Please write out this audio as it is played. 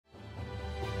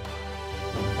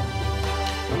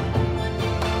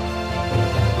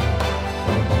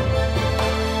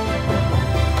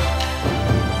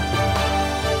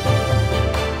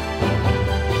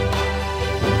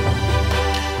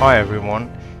Hi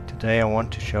everyone, today I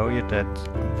want to show you that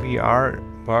VR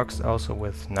works also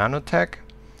with Nano Tech,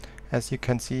 as you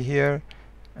can see here,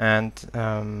 and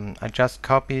I just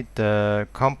copied the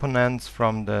components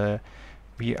from the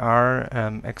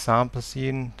VR example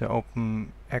scene, the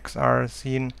Open XR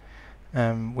scene,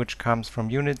 which comes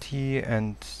from Unity,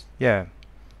 and yeah,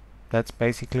 that's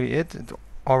basically it. It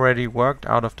already worked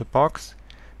out of the box.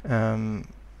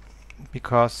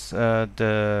 Because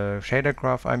the shader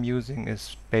graph I'm using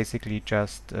is basically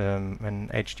just an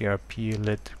HDRP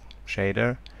lit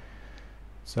shader,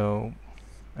 so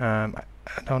I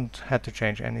don't have to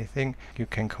change anything. You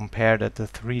can compare that the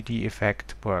 3D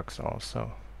effect works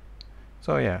also.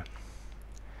 So yeah,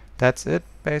 that's it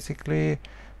basically.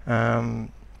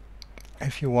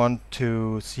 If you want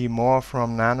to see more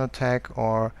from Nanotech,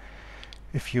 or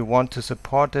if you want to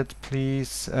support it,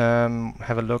 please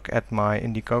have a look at my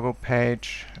Indiegogo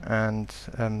page and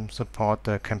support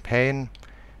the campaign,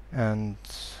 and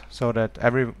so that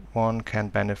everyone can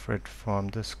benefit from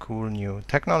this cool new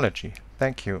technology.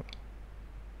 Thank you.